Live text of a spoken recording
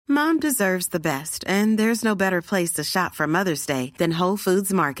Mom deserves the best, and there's no better place to shop for Mother's Day than Whole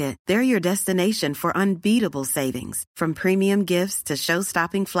Foods Market. They're your destination for unbeatable savings, from premium gifts to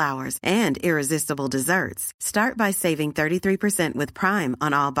show-stopping flowers and irresistible desserts. Start by saving 33% with Prime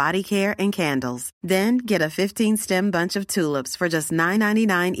on all body care and candles. Then get a 15-stem bunch of tulips for just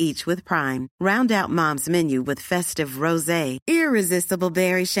 $9.99 each with Prime. Round out Mom's menu with festive rosé, irresistible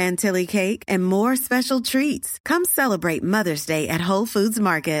berry chantilly cake, and more special treats. Come celebrate Mother's Day at Whole Foods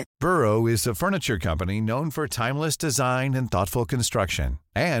Market. Burrow is a furniture company known for timeless design and thoughtful construction,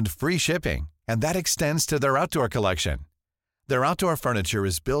 and free shipping, and that extends to their outdoor collection. Their outdoor furniture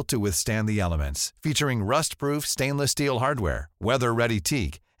is built to withstand the elements, featuring rust-proof stainless steel hardware, weather-ready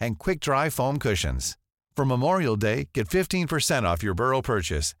teak, and quick-dry foam cushions. For Memorial Day, get 15% off your Burrow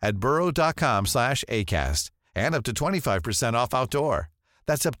purchase at burrow.com/ACAST, and up to 25% off outdoor.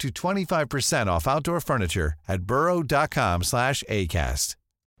 That's up to 25% off outdoor furniture at burrow.com/ACAST.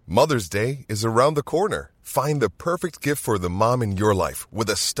 Mother's Day is around the corner. Find the perfect gift for the mom in your life with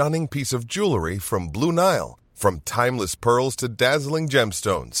a stunning piece of jewelry from Blue Nile. From timeless pearls to dazzling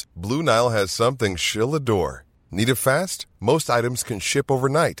gemstones, Blue Nile has something she'll adore. Need it fast? Most items can ship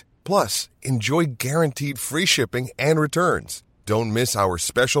overnight. Plus, enjoy guaranteed free shipping and returns. Don't miss our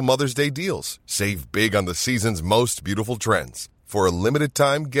special Mother's Day deals. Save big on the season's most beautiful trends. For a limited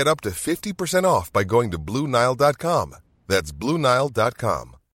time, get up to 50% off by going to BlueNile.com. That's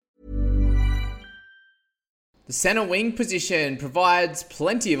BlueNile.com. The center wing position provides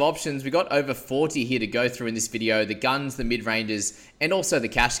plenty of options. We got over 40 here to go through in this video. The guns, the mid-rangers, and also the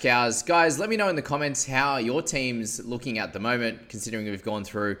cash cows. Guys, let me know in the comments how your team's looking at the moment, considering we've gone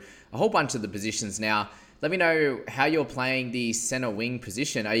through a whole bunch of the positions now. Let me know how you're playing the center wing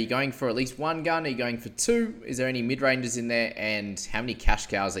position. Are you going for at least one gun? Are you going for two? Is there any mid-rangers in there? And how many cash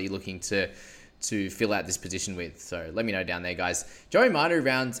cows are you looking to fill out this position with? So let me know down there, guys. Joey Manu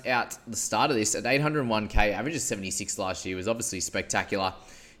rounds out the start of this at 801k, average of 76 last year, was obviously spectacular.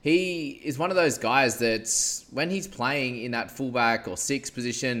 He is one of those guys that when he's playing in that fullback or six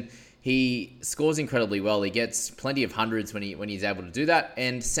position, he scores incredibly well. He gets plenty of hundreds when he's able to do that.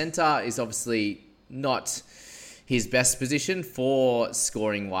 And center is obviously not his best position for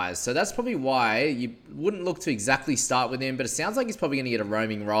scoring wise. So that's probably why you wouldn't look to exactly start with him, but it sounds like he's probably going to get a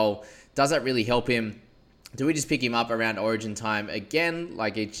roaming role. Does that really help him? Do we just pick him up around Origin time again,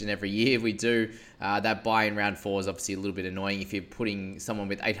 like each and every year we do? That buy in round 4 is obviously a little bit annoying if you're putting someone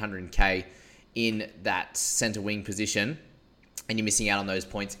with 800k in that center wing position and you're missing out on those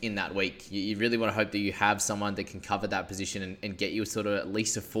points in that week. You really want to hope that you have someone that can cover that position and get you sort of at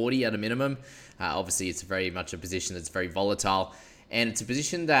least a 40 at a minimum. Obviously, it's very much a position that's very volatile, and it's a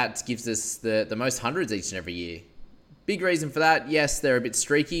position that gives us the most hundreds each and every year. Big reason for that, yes, they're a bit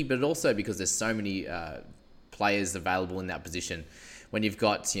streaky, but also because there's so many players available in that position. When you've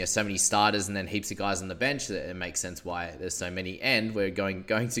got so many starters and then heaps of guys on the bench, it makes sense why there's so many. And we're going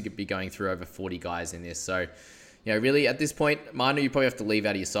to be going through over 40 guys in this. So, really at this point, Manu, you probably have to leave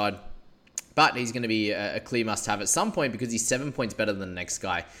out of your side. But he's going to be a clear must-have at some point because he's 7 points better than the next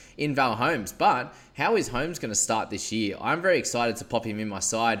guy in Val Holmes. But how is Holmes going to start this year? I'm very excited to pop him in my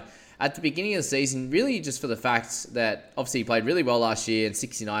side at the beginning of the season, really just for the fact that obviously he played really well last year and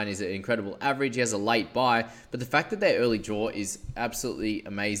 69 is an incredible average. He has a late buy, but the fact that their early draw is absolutely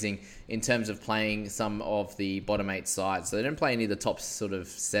amazing in terms of playing some of the bottom 8 sides. So they don't play any of the top sort of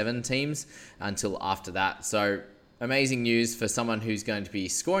 7 teams until after that. So amazing news for someone who's going to be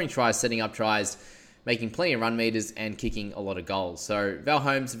scoring tries, setting up tries, making plenty of run meters and kicking a lot of goals. So Val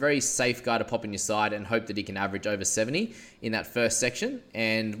Holmes, a very safe guy to pop in your side and hope that he can average over 70 in that first section.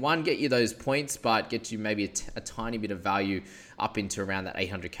 And one, get you those points, but get you maybe a tiny bit of value up into around that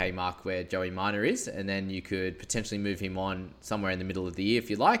 800k mark where Joey Miner is. And then you could potentially move him on somewhere in the middle of the year if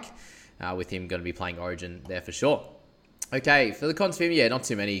you like, with him going to be playing Origin there for sure. Okay, for the cons for him, not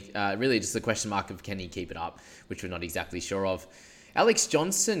too many. Really just the question mark of can he keep it up, which we're not exactly sure of. Alex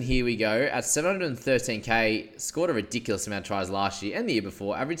Johnson, here we go, at 713k, scored a ridiculous amount of tries last year and the year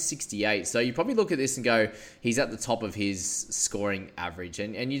before, averaged 68. So you probably look at this and go, he's at the top of his scoring average.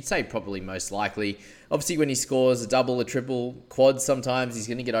 And you'd say probably most likely. Obviously, when he scores a double, a triple, quad sometimes, he's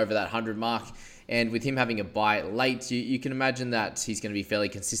going to get over that 100 mark. And with him having a bye late, you can imagine that he's going to be fairly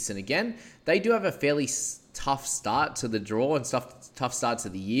consistent again. They do have a fairly tough start to the draw and tough start to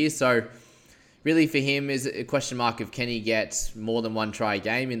the year. So really for him is a question mark of can he get more than one try a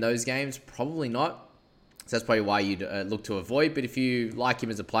game in those games? Probably not. So that's probably why you'd look to avoid. But if you like him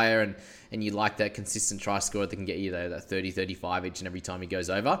as a player and you like that consistent try scorer that can get you that 30, 35 each and every time he goes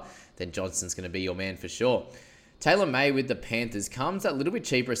over, then Johnson's going to be your man for sure. Taylor May with the Panthers comes a little bit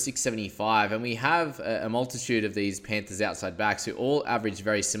cheaper at $6.75, and we have a multitude of these Panthers outside backs who all average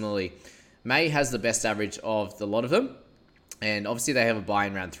very similarly. May has the best average of the lot of them, and obviously they have a bye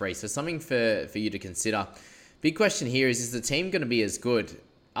in round 3, so something for you to consider. Big question here is the team going to be as good?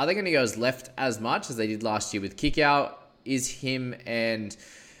 Are they going to go as left as much as they did last year with Kikau? Is him and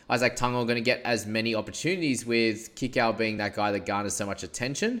Isaac Tungo going to get as many opportunities, with Kikau being that guy that garners so much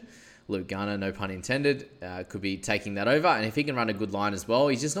attention? Luke Garner, no pun intended, could be taking that over. And if he can run a good line as well,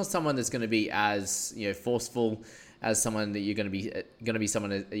 he's just not someone that's going to be as forceful as someone that you're going to be someone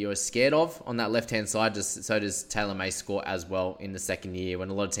that you're scared of on that left-hand side. So does Taylor May score as well in the second year, when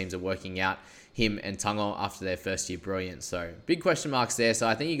a lot of teams are working out him and Tungo after their first year brilliant. So big question marks there. So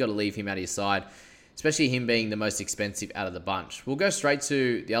I think you got to leave him out of your side, especially him being the most expensive out of the bunch. We'll go straight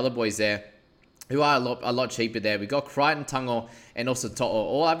to the other boys there, who are a lot cheaper there. We got Crichton, Tungo, and also To'o,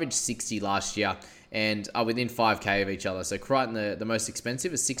 all averaged 60 last year and are within 5k of each other. So Crichton, the most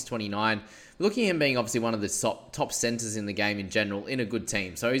expensive, is $6.29. Looking at him being obviously one of the top centers in the game in general in a good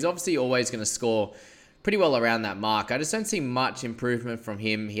team. So he's obviously always going to score pretty well around that mark. I just don't see much improvement from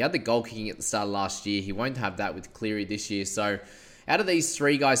him. He had the goal kicking at the start of last year. He won't have that with Cleary this year. So out of these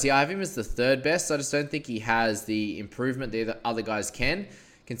three guys here, I have him as the third best. I just don't think he has the improvement the other guys can,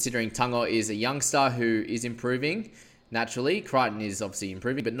 considering Tungo is a youngster who is improving naturally. Crichton is obviously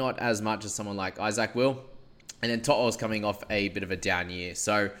improving, but not as much as someone like Isaac will. And then To'o's coming off a bit of a down year.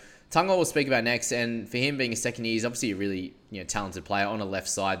 So Tungo we'll speak about next. And for him being a second year, he's obviously a really talented player on the left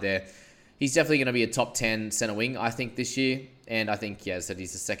side there. He's definitely going to be a top 10 center wing, I think, this year. And I think, as I said,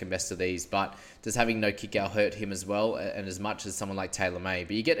 he's the second best of these. But does having no kick out hurt him as well, and as much as someone like Taylor May?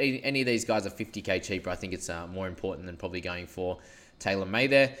 But you get any of these guys are 50k cheaper. I think it's more important than probably going for Taylor May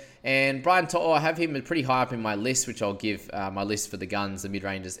there. And Brian To'o, I have him pretty high up in my list, which I'll give my list for the guns, the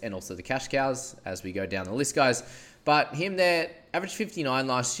mid-rangers, and also the cash cows as we go down the list, guys. But him there, averaged 59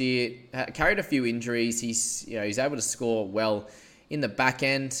 last year, carried a few injuries. He's able to score well in the back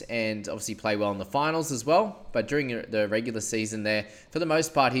end and obviously play well in the finals as well. But during the regular season there, for the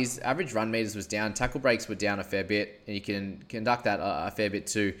most part, his average run meters was down. Tackle breaks were down a fair bit, and you can conduct that a fair bit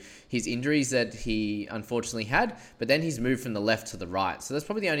to his injuries that he unfortunately had. But then he's moved from the left to the right. So that's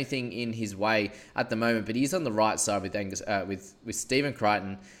probably the only thing in his way at the moment. But he's on the right side with Stephen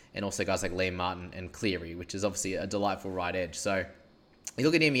Crichton and also guys like Liam Martin and Cleary, which is obviously a delightful right edge. So you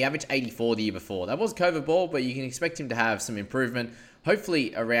look at him, he averaged 84 the year before. That was COVID ball, but you can expect him to have some improvement,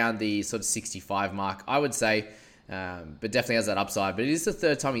 hopefully around the sort of 65 mark, I would say, but definitely has that upside. But it is the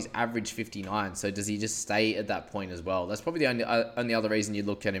third time he's averaged 59, so does he just stay at that point as well? That's probably the only other reason you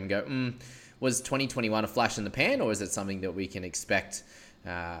look at him and go, was 2021 a flash in the pan, or is it something that we can expect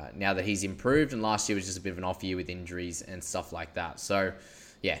now that he's improved? And last year was just a bit of an off year with injuries and stuff like that. So,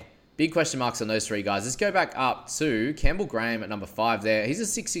 yeah. Big question marks on those three guys. Let's go back up to Campbell Graham at number 5 there. He's a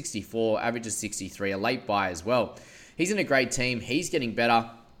 664, averages 63, a late buy as well. He's in a great team. He's getting better.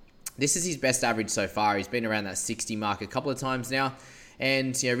 This is his best average so far. He's been around that 60 mark a couple of times now.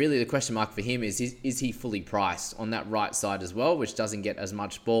 And really the question mark for him is he fully priced on that right side as well, which doesn't get as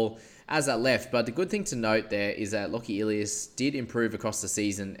much ball as that left. But the good thing to note there is that Lockie Ilias did improve across the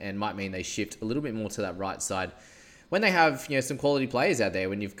season and might mean they shift a little bit more to that right side when they have some quality players out there.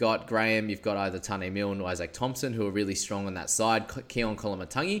 When you've got Graham, you've got either Tane Milne or Isaac Thompson, who are really strong on that side, Keon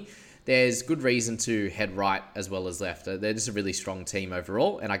Kolomatangi, there's good reason to head right as well as left. They're just a really strong team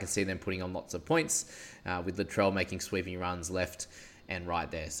overall, and I can see them putting on lots of points with Latrell making sweeping runs left and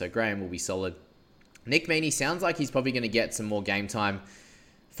right there. So Graham will be solid. Nick Meaney sounds like he's probably going to get some more game time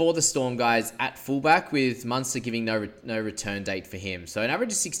for the Storm guys at fullback, with Munster giving no return date for him. So an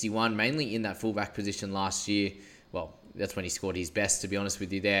average of 61, mainly in that fullback position last year. Well, that's when he scored his best, to be honest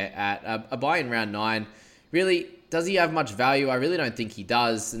with you there, at a buy in round 9. Really, does he have much value? I really don't think he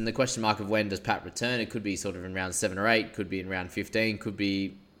does. And the question mark of when does Pat return? It could be sort of in round 7 or 8, could be in round 15, could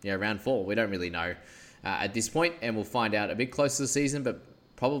be round 4. We don't really know at this point, and we'll find out a bit closer to the season, but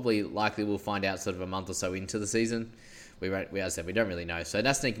probably likely we'll find out sort of a month or so into the season. As I said, we don't really know. So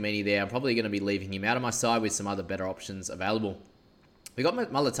that's Nick Meaney there. I'm probably going to be leaving him out of my side with some other better options available. We got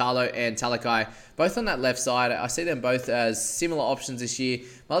Mulatalo and Talakai, both on that left side. I see them both as similar options this year.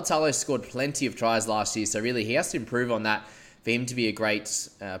 Mulatalo scored plenty of tries last year, so really he has to improve on that for him to be a great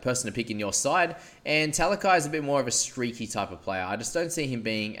person to pick in your side. And Talakai is a bit more of a streaky type of player. I just don't see him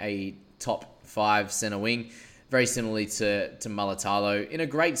being a top 5 center wing, very similarly to Mulatalo. In a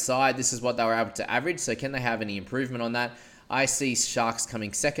great side, this is what they were able to average, so can they have any improvement on that? I see Sharks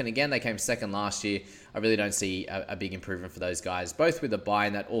coming second again. They came second last year. I really don't see a big improvement for those guys, both with a bye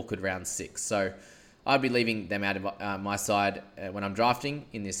in that awkward round 6. So I'd be leaving them out of my side when I'm drafting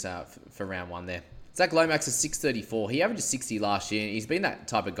in this for round 1 there. Zach Lomax is 634. He averaged 60 last year. He's been that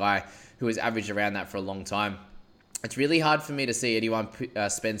type of guy who has averaged around that for a long time. It's really hard for me to see anyone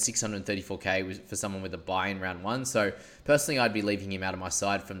spend 634k for someone with a buy in round one. So personally, I'd be leaving him out of my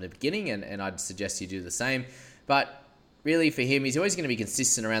side from the beginning, and I'd suggest you do the same. But really for him, he's always going to be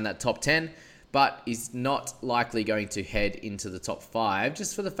consistent around that top 10, but he's not likely going to head into the top 5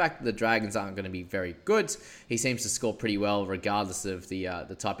 just for the fact that the Dragons aren't going to be very good. He seems to score pretty well regardless of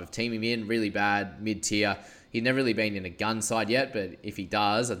the type of team he's in. Really bad, mid-tier. He's never really been in a gun side yet, but if he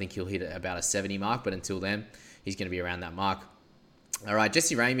does, I think he'll hit about a 70 mark. But until then, he's going to be around that mark. All right,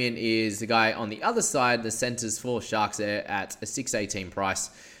 Jesse Ramien is the guy on the other side, the centers for Sharks there at a 618 price.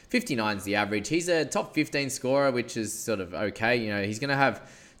 59 is the average. He's a top 15 scorer, which is sort of okay. You know, he's going to have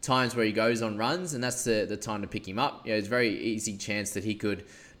times where he goes on runs, and that's the time to pick him up. You know, there's a very easy chance that he could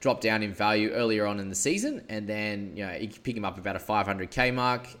drop down in value earlier on in the season, and then, you know, you can pick him up about a 500k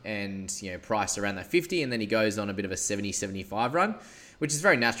mark and, you know, price around that 50, and then he goes on a bit of a 70-75 run, which is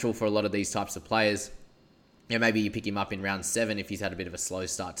very natural for a lot of these types of players. You know, maybe you pick him up in round 7 if he's had a bit of a slow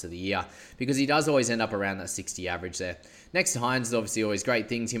start to the year, because he does always end up around that 60 average there. Next to Hines is obviously always great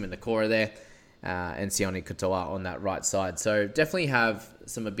things, him and the Cora there, and Sione Katoa on that right side. So definitely have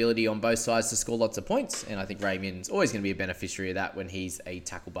some ability on both sides to score lots of points, and I think Ramien's always going to be a beneficiary of that when he's a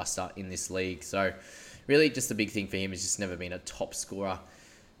tackle buster in this league. So really just the big thing for him is just never been a top scorer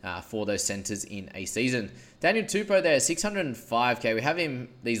for those centers in a season. Daniel Tupou there, 605k. We have him,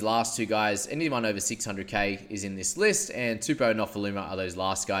 these last two guys. Anyone over 600k is in this list, and Tupou and Nofaluma are those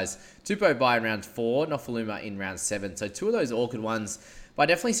last guys. Tupou by in round 4, Nofaluma in round 7. So two of those awkward ones. But I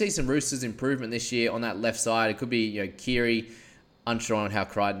definitely see some Roosters improvement this year on that left side. It could be, you know, Keary. Unsure on how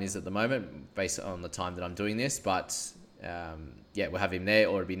Crichton is at the moment based on the time that I'm doing this. But yeah, we'll have him there,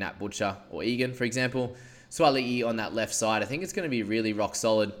 or it'll be Nat Butcher or Egan, for example. Suali'i on that left side, I think it's going to be really rock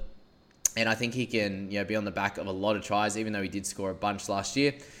solid. And I think he can, you know, be on the back of a lot of tries, even though he did score a bunch last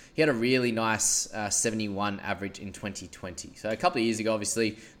year. He had a really nice 71 average in 2020. So a couple of years ago,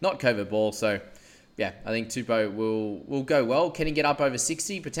 obviously, not COVID ball. So yeah, I think Tupou will go well. Can he get up over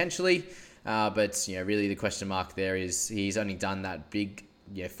 60 potentially? But, you know, really the question mark there is he's only done that big,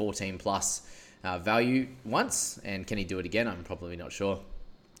 14 plus value once. And can he do it again? I'm probably not sure.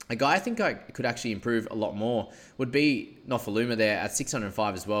 A guy I think I could actually improve a lot more would be Nofaluma there at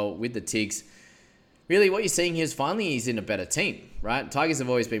 605 as well with the Tigs. Really what you're seeing here is finally he's in a better team, right? Tigers have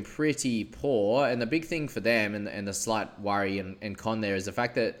always been pretty poor, and the big thing for them and the slight worry and con there is the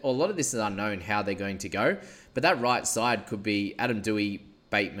fact that a lot of this is unknown how they're going to go. But that right side could be Adam Dewey,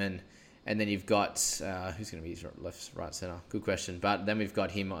 Bateman, and then you've got, who's going to be his left, right, centre? Good question. But then we've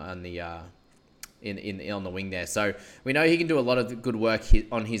got him on the... on the wing there. So we know he can do a lot of good work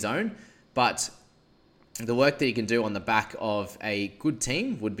on his own, but the work that he can do on the back of a good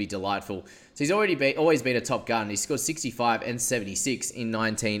team would be delightful. So he's always been a top gun. He scored 65 and 76 in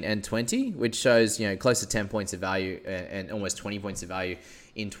 19 and 20, which shows, you know, close to 10 points of value and almost 20 points of value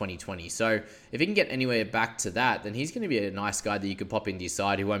in 2020. So if he can get anywhere back to that, then he's going to be a nice guy that you could pop into your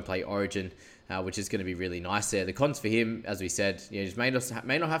side who won't play Origin, which is going to be really nice there. The cons for him, as we said, you know, just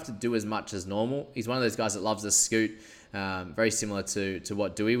may not have to do as much as normal. He's one of those guys that loves to scoot, very similar to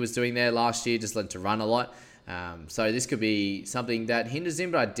what Dewey was doing there last year, just learned to run a lot. So this could be something that hinders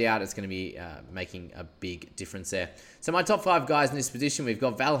him, but I doubt it's going to be making a big difference there. So my top 5 guys in this position, we've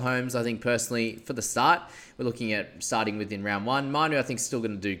got Val Holmes, I think personally, for the start. We're looking at starting within round 1. Manu, I think, is still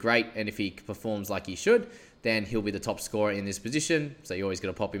going to do great, and if he performs like he should, then he'll be the top scorer in this position. So you always got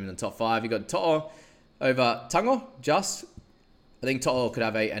to pop him in the top 5. You've got To'o over Tango, just. I think To'o could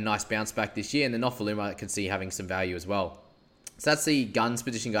have a nice bounce back this year, and then Nofaluma I can see having some value as well. So that's the guns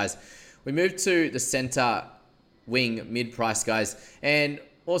position, guys. We move to the center wing mid-price guys, and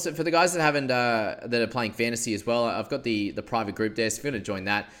also for the guys that haven't that are playing fantasy as well, I've got the private group there. So if you want to join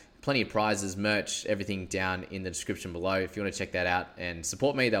that, plenty of prizes, merch, everything down in the description below. If you want to check that out and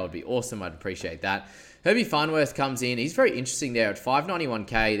support me, that would be awesome. I'd appreciate that. Herbie Farnworth comes in. He's very interesting there at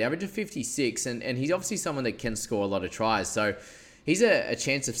 591k, the average of 56, and he's obviously someone that can score a lot of tries. So he's a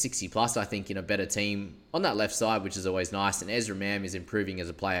chance of 60 plus, I think, in a better team on that left side, which is always nice. And Ezra Mam is improving as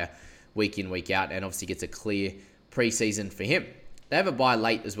a player week in, week out, and obviously gets a clear preseason for him. They have a bye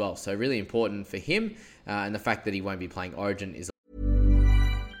late as well, so really important for him. And the fact that he won't be playing Origin is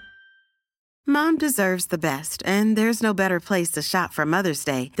Mom deserves the best, and there's no better place to shop for Mother's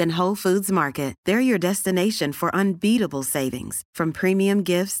Day than Whole Foods Market. They're your destination for unbeatable savings, from premium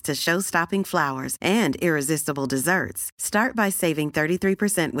gifts to show-stopping flowers and irresistible desserts. Start by saving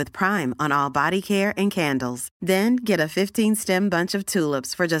 33% with Prime on all body care and candles. Then get a 15-stem bunch of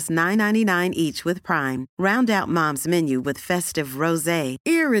tulips for just $9.99 each with Prime. Round out Mom's menu with festive rosé,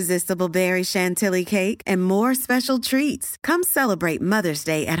 irresistible berry chantilly cake, and more special treats. Come celebrate Mother's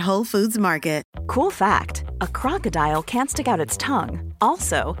Day at Whole Foods Market. Cool fact, a crocodile can't stick out its tongue.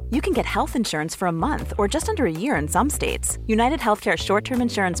 Also, you can get health insurance for a month or just under a year in some states. United Healthcare short-term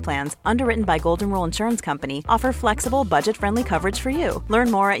insurance plans, underwritten by Golden Rule Insurance Company, offer flexible, budget-friendly coverage for you. Learn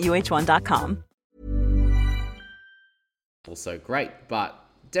more at uh1.com. Also great, but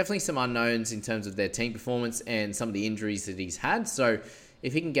definitely some unknowns in terms of their team performance and some of the injuries that he's had. So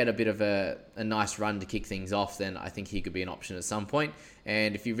if he can get a bit of a nice run to kick things off, then I think he could be an option at some point.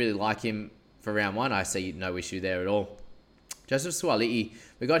 And if you really like him for round one, I see no issue there at all. Joseph Suaalii,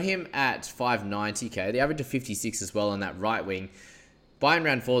 we got him at 590k. The average of 56 as well on that right wing. By in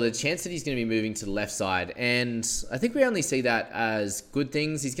round 4, the chance that he's going to be moving to the left side. And I think we only see that as good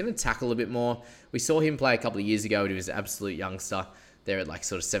things. He's going to tackle a bit more. We saw him play a couple of years ago when he was an absolute youngster. There at like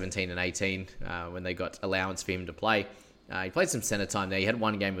sort of 17 and 18 when they got allowance for him to play. He played some centre time there. He had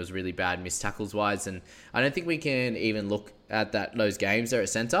one game that was really bad, missed tackles wise, and I don't think we can even look at those games there at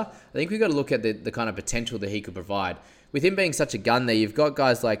centre. I think we've got to look at the kind of potential that he could provide. With him being such a gun there, you've got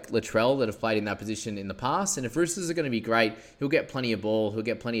guys like Latrell that have played in that position in the past, and if Roosters are going to be great, he'll get plenty of ball, he'll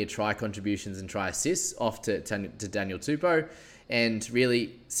get plenty of try contributions and try assists off to Daniel Tupou, and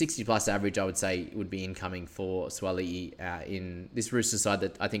really 60 plus average I would say would be incoming for Suaalii in this Roosters side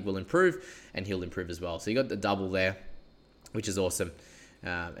that I think will improve, and he'll improve as well. So you got the double there, which is awesome.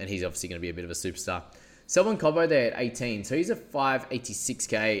 And he's obviously going to be a bit of a superstar. Selwyn Cobbo there at 18. So he's a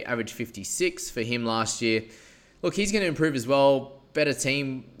 586k, average 56 for him last year. Look, he's going to improve as well. Better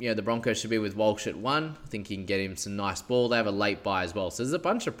team, the Broncos should be with Walsh at 1. I think he can get him some nice ball. They have a late buy as well. So there's a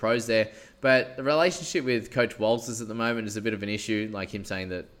bunch of pros there. But the relationship with Coach Walters at the moment is a bit of an issue, like him saying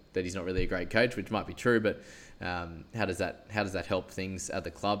that he's not really a great coach, which might be true, but how does that help things at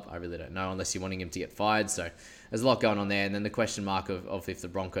the club? I really don't know, unless you're wanting him to get fired. So there's a lot going on there. And then the question mark of if the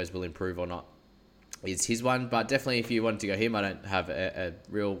Broncos will improve or not is his one. But definitely if you wanted to go him, I don't have a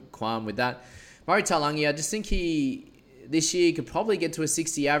real qualm with that. Murray Taulagi, I just think this year could probably get to a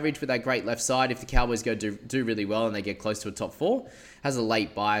 60 average with that great left side if the Cowboys do really well and they get close to a top 4. Has a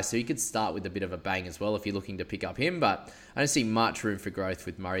late buy, so he could start with a bit of a bang as well if you're looking to pick up him, but I don't see much room for growth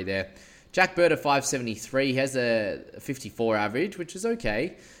with Murray there. Jack Bird at 573 has a 54 average, which is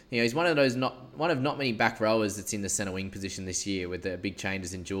okay. He's one of not many back rowers that's in the centre wing position this year with the big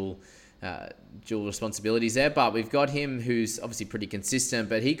changes in dual responsibilities there, but we've got him who's obviously pretty consistent,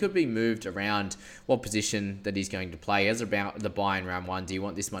 but he could be moved around what position that he's going to play. As about the buy in round 1, do you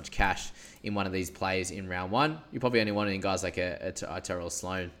want this much cash in one of these players in round 1? You probably only want it in guys like a Terrell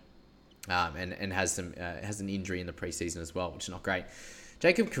Sloan, and has an injury in the preseason as well, which is not great.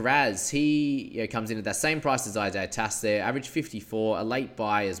 Jacob Kiraz, he comes in at that same price as Isaiah Tass there, average 54, a late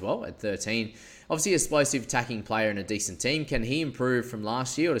buy as well at 13. Obviously, explosive attacking player in a decent team. Can he improve from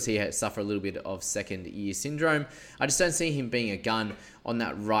last year, or does he suffer a little bit of second-year syndrome? I just don't see him being a gun on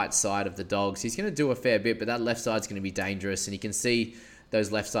that right side of the Dogs. He's going to do a fair bit, but that left side's going to be dangerous, and you can see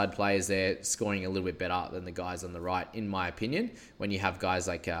those left side players there scoring a little bit better than the guys on the right, in my opinion, when you have guys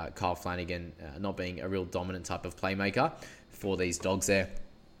like Kyle Flanagan not being a real dominant type of playmaker for these Dogs there.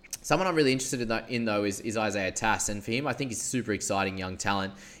 Someone I'm really interested in though is Isaiah Tass, and for him I think he's super exciting young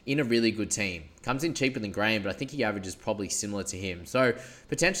talent in a really good team. Comes in cheaper than Graham, but I think he averages probably similar to him. So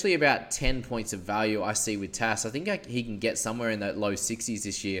potentially about 10 points of value I see with Tass. I think he can get somewhere in the low 60s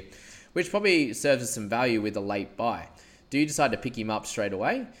this year, which probably serves as some value with a late buy. Do you decide to pick him up straight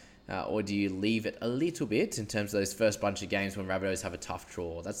away? Or do you leave it a little bit in terms of those first bunch of games when Rabbitohs have a tough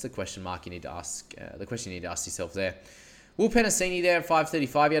draw? That's the question mark you need to ask. The question you need to ask yourself there. Will Penasini there at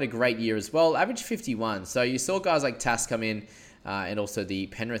 535. He had a great year as well. Average 51. So you saw guys like Tass come in and also the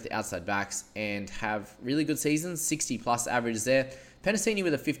Penrith outside backs and have really good seasons. 60 plus averages there. Penasini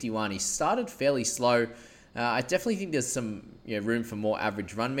with a 51. He started fairly slow. I definitely think there's some room for more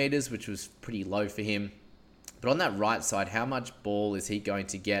average run meters, which was pretty low for him. But on that right side, how much ball is he going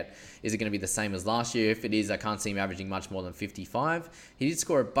to get? Is it going to be the same as last year? If it is, I can't see him averaging much more than 55. He did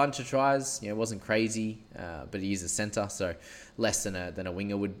score a bunch of tries. It wasn't crazy, but he is a centre, so less than a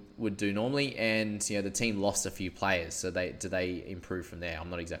winger would do normally. And the team lost a few players, so do they improve from there? I'm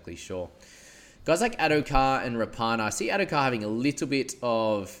not exactly sure. Guys like Adokar and Rapana, I see Adokar having a little bit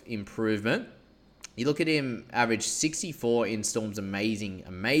of improvement. You look at him, average 64 in Storm's amazing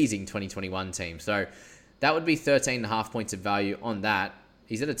 2021 team. So that would be 13.5 points of value on that.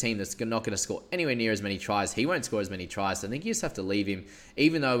 He's at a team that's not going to score anywhere near as many tries. He won't score as many tries. So I think you just have to leave him,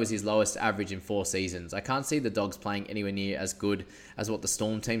 even though it was his lowest average in 4 seasons. I can't see the Dogs playing anywhere near as good as what the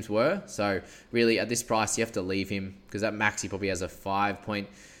Storm teams were. So really, at this price, you have to leave him because at max, he probably has a 5-point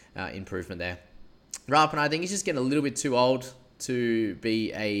improvement there. Rapana, I think he's just getting a little bit too old to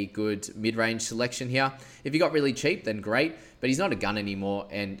be a good mid-range selection here. If he got really cheap, then great. But he's not a gun anymore.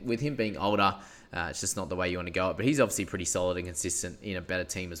 And with him being older, it's just not the way you want to go it. But he's obviously pretty solid and consistent in a better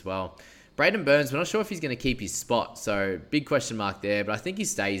team as well. Braden Burns, we're not sure if he's going to keep his spot. So big question mark there. But I think he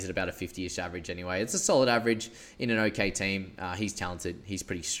stays at about a 50-ish average anyway. It's a solid average in an okay team. He's talented. He's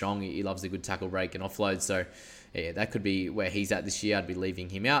pretty strong. He loves a good tackle break and offload. So yeah, that could be where he's at this year. I'd be leaving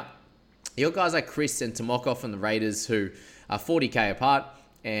him out. You got guys like Chris and Tomoko from the Raiders who are 40k apart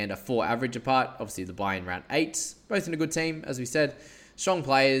and are 4 average apart. Obviously, the buy-in round 8. Both in a good team, as we said. Strong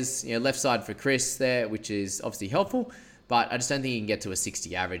players, left side for Chris there, which is obviously helpful. But I just don't think you can get to a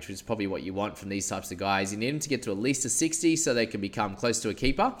 60 average, which is probably what you want from these types of guys. You need them to get to at least a 60 so they can become close to a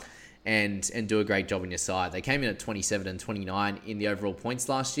keeper and do a great job on your side. They came in at 27 and 29 in the overall points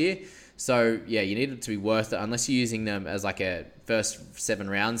last year. So, yeah, you need it to be worth it unless you're using them as like a first 7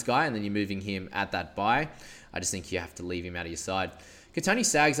 rounds guy and then you're moving him at that buy. I just think you have to leave him out of your side. Katoni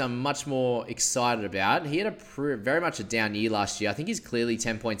Staggs, I'm much more excited about. He had very much a down year last year. I think he's clearly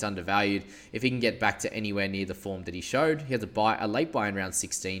 10 points undervalued if he can get back to anywhere near the form that he showed. He has a late buy in round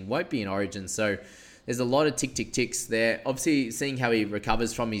 16, won't be in Origin, so there's a lot of ticks there. Obviously, seeing how he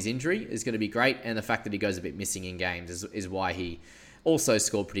recovers from his injury is going to be great, and the fact that he goes a bit missing in games is why he also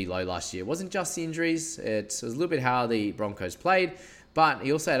scored pretty low last year. It wasn't just the injuries, it was a little bit how the Broncos played, but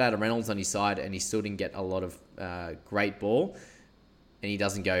he also had Adam Reynolds on his side, and he still didn't get a lot of great ball. And he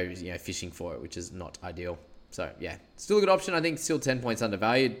doesn't go fishing for it, which is not ideal. So, yeah, still a good option. I think still 10 points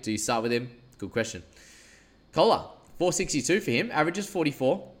undervalued. Do you start with him? Good question. Kohler, 462 for him. Averages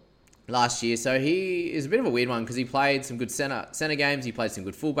 44 last year. So he is a bit of a weird one because he played some good center games. He played some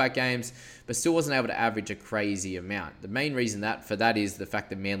good fullback games, but still wasn't able to average a crazy amount. The main reason for that is the fact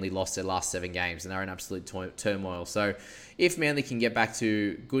that Manly lost their last 7 games and they're in absolute turmoil. So if Manly can get back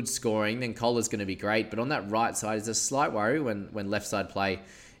to good scoring, then Kohler's going to be great. But on that right side is a slight worry when left side play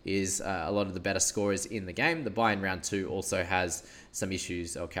is a lot of the better scorers in the game. The buy in round 2 also has some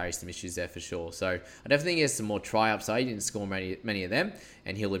issues or carries some issues there for sure. So I definitely think he has some more try upside. He didn't score many of them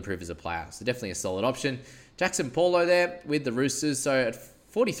and he'll improve as a player. So definitely a solid option. Jackson Paulo there with the Roosters. So at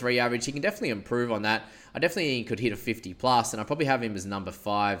 43 average, he can definitely improve on that. I definitely think he could hit a 50 plus, and I probably have him as number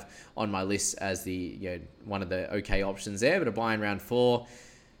 5 on my list as the one of the okay options there. But a buy in round 4,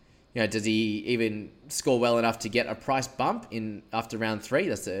 does he even score well enough to get a price bump in after round 3?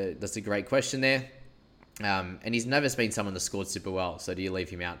 That's a great question there. And he's never been someone that scored super well, so do you leave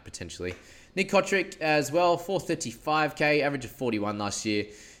him out potentially? Nick Kotrick as well, 435k, average of 41 last year.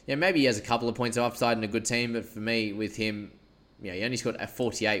 Maybe he has a couple of points of upside in a good team, but for me, with him, he only scored a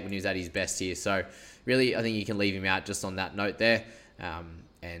 48 when he was at his best here. So really, I think you can leave him out just on that note there,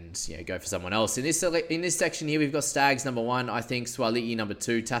 and go for someone else. In this section here, we've got Staggs number 1. I think Swali'i number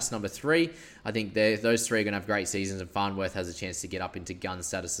 2, Tass number 3. I think those 3 are going to have great seasons, and Farnworth has a chance to get up into gun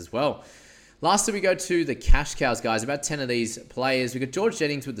status as well. Lastly, we go to the cash cows, guys. About 10 of these players. We've got George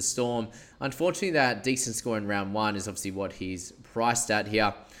Jennings with the Storm. Unfortunately, that decent score in round 1 is obviously what he's priced at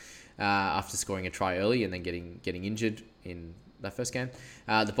here after scoring a try early and then getting injured in that first game.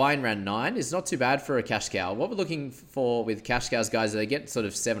 The buy in round 9 is not too bad for a cash cow. What we're looking for with cash cows, guys, is they get sort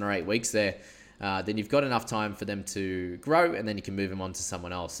of 7 or 8 weeks there. Then you've got enough time for them to grow, and then you can move them on to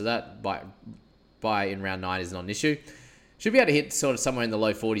someone else. So that buy in round 9 is not an issue. Should be able to hit sort of somewhere in the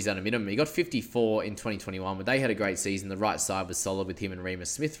low 40s at a minimum. He got 54 in 2021, but they had a great season. The right side was solid with him and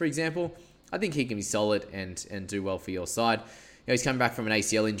Remus Smith, for example. I think he can be solid and do well for your side. He's coming back from an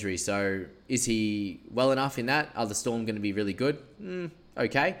ACL injury, so is he well enough in that? Are the Storm going to be really good?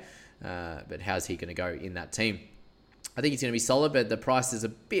 Okay, but how's he going to go in that team? I think he's going to be solid, but the price is a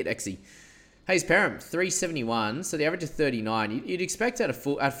bit exy. Hayes Perham, 371, so the average of 39. You'd expect at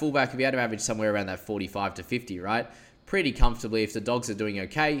fullback to be able to average somewhere around that 45 to 50, right? Pretty comfortably. If the Dogs are doing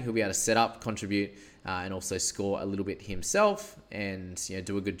okay, he'll be able to set up, contribute, and also score a little bit himself and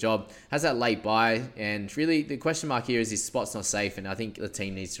do a good job. Has that late buy, and really the question mark here is his spot's not safe, and I think the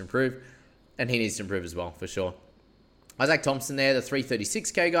team needs to improve, and he needs to improve as well, for sure. Isaac Thompson there, the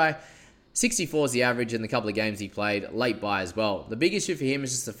 336k guy. 64 is the average in the couple of games he played. Late buy as well. The big issue for him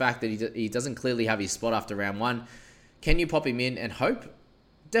is just the fact that he doesn't clearly have his spot after round 1. Can you pop him in and hope?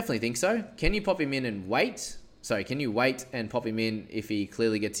 Definitely think so. Can you pop him in and wait? can you wait and pop him in if he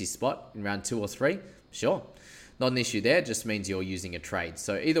clearly gets his spot in round 2 or 3? Sure. Not an issue there, just means you're using a trade.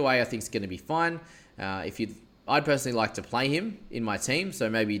 So either way, I think it's going to be fine. I'd personally like to play him in my team, so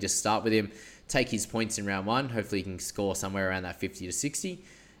maybe just start with him, take his points in round 1. Hopefully he can score somewhere around that 50 to 60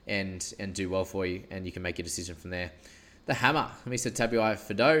 and do well for you, and you can make a decision from there. The hammer, Mr. Tabuai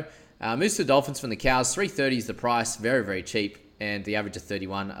Fido. Moves to the Dolphins from the Cows. 330 is the price, very, very cheap, and the average of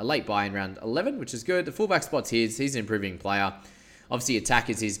 31. A late buy in round 11, which is good. The fullback spot's his. He's an improving player. Obviously,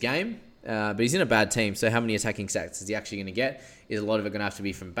 attack is his game. But he's in a bad team, so how many attacking sacks is he actually going to get? Is a lot of it going to have to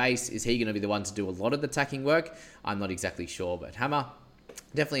be from base? Is he going to be the one to do a lot of the attacking work? I'm not exactly sure, but Hammer,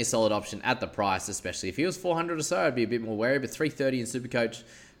 definitely a solid option at the price, especially if he was 400 or so, I'd be a bit more wary, but 330 in Supercoach,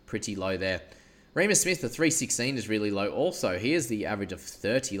 pretty low there. Remus Smith, the 316 is really low also. He is the average of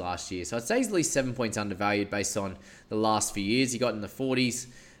 30 last year, so I'd say he's at least 7 points undervalued based on the last few years. He got in the 40s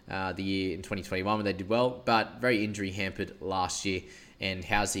the year in 2021 when they did well, but very injury hampered last year. And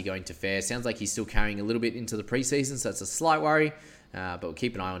how's he going to fare? Sounds like he's still carrying a little bit into the preseason, so that's a slight worry. But we'll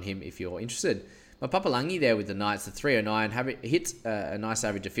keep an eye on him if you're interested. But Papalangi there with the Knights, the 309, hit a nice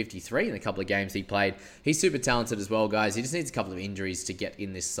average of 53 in a couple of games he played. He's super talented as well, guys. He just needs a couple of injuries to get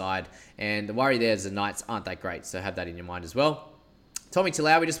in this side. And the worry there is the Knights aren't that great, so have that in your mind as well. Tommy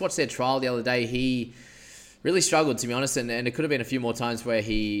Talau, we just watched their trial the other day. He really struggled, to be honest, and it could have been a few more times where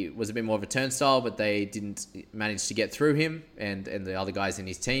he was a bit more of a turnstile, but they didn't manage to get through him and the other guys in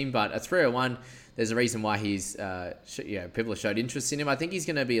his team. But at 301, there's a reason why he's, people have showed interest in him. I think he's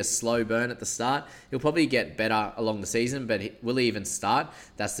going to be a slow burn at the start. He'll probably get better along the season, but will he even start?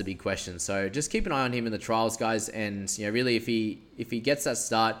 That's the big question. So just keep an eye on him in the trials, guys. And really, if he gets that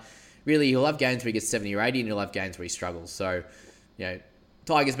start, really he'll have games where he gets 70 or 80, and he'll have games where he struggles. So,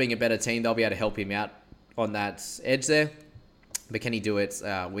 Tigers being a better team, they'll be able to help him out on that edge there, but can he do it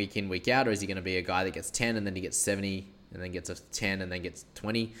week in, week out, or is he going to be a guy that gets 10 and then he gets 70 and then gets a 10 and then gets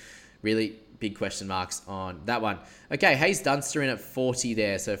 20? Really big question marks on that one. Okay, Hayes Dunster in at 40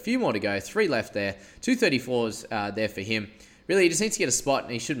 there, so a few more to go, 3 left there, 234s there for him. Really, he just needs to get a spot,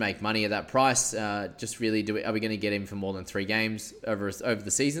 and he should make money at that price. Are we going to get him for more than 3 games over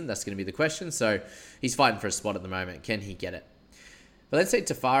the season? That's going to be the question. So he's fighting for a spot at the moment. Can he get it? But let's say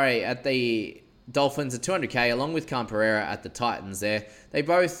Tafare at the Dolphins at 200k, along with Khan Pereira at the Titans there. They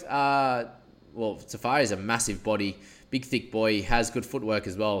both are, Tafari is a massive body, big thick boy, he has good footwork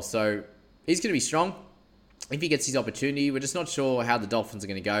as well, so he's going to be strong if he gets his opportunity. We're just not sure how the Dolphins are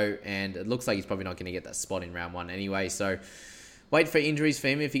going to go, and it looks like he's probably not going to get that spot in round 1 anyway, so wait for injuries for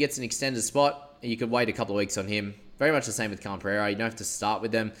him. If he gets an extended spot, you could wait a couple of weeks on him. Very much the same with Khan Pereira. You don't have to start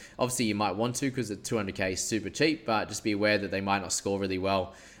with them. Obviously, you might want to because at 200k is super cheap, but just be aware that they might not score really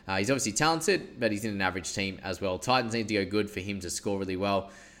well. He's obviously talented, but he's in an average team as well. Titans need to go good for him to score really well.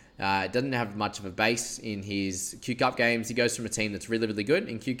 Doesn't have much of a base in his Q Cup games. He goes from a team that's really, really good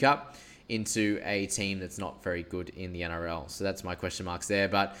in Q Cup into a team that's not very good in the NRL. So that's my question marks there.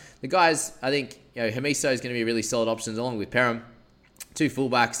 But the guys, I think, Hamiso is going to be really solid options along with Perham. 2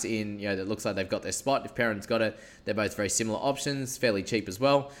 fullbacks in, that looks like they've got their spot. If Perrin's got it, they're both very similar options, fairly cheap as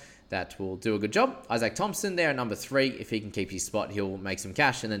well. That will do a good job. Isaac Thompson there at number 3. If he can keep his spot, he'll make some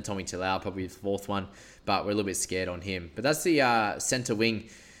cash. And then Tommy Talau, probably the 4th one, but we're a little bit scared on him. But that's the centre wing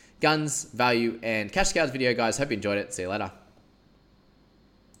guns, value, and cash cows video, guys. Hope you enjoyed it. See you later.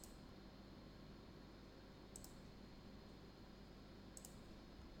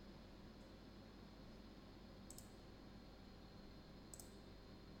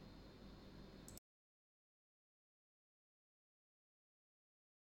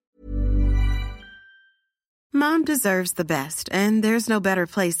 Mom deserves the best, and there's no better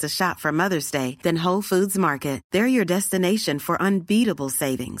place to shop for Mother's Day than Whole Foods Market. They're your destination for unbeatable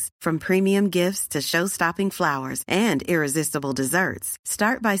savings, from premium gifts to show-stopping flowers and irresistible desserts.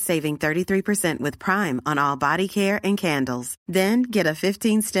 Start by saving 33% with Prime on all body care and candles. Then get a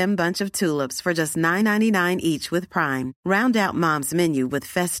 15-stem bunch of tulips for just $9.99 each with Prime. Round out Mom's menu with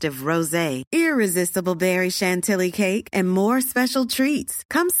festive rosé, irresistible berry chantilly cake, and more special treats.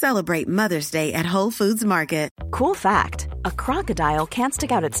 Come celebrate Mother's Day at Whole Foods Market. Cool fact, a crocodile can't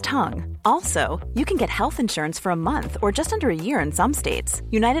stick out its tongue. Also, you can get health insurance for a month or just under a year in some states.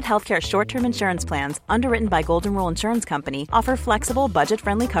 United Healthcare short-term insurance plans, underwritten by Golden Rule Insurance Company, offer flexible,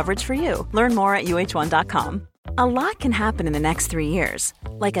 budget-friendly coverage for you. Learn more at uh1.com. A lot can happen in the next 3 years.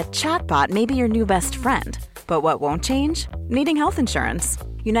 Like a chatbot may be your new best friend. But what won't change? Needing health insurance.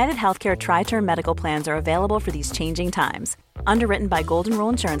 United Healthcare Tri-Term Medical Plans are available for these changing times. Underwritten by Golden Rule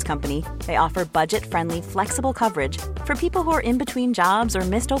Insurance Company, they offer budget-friendly, flexible coverage for people who are in between jobs or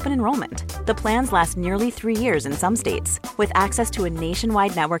missed open enrollment. The plans last nearly 3 years in some states, with access to a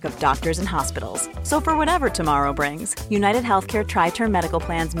nationwide network of doctors and hospitals. So for whatever tomorrow brings, United Healthcare Tri-Term Medical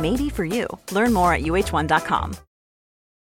Plans may be for you. Learn more at uh1.com.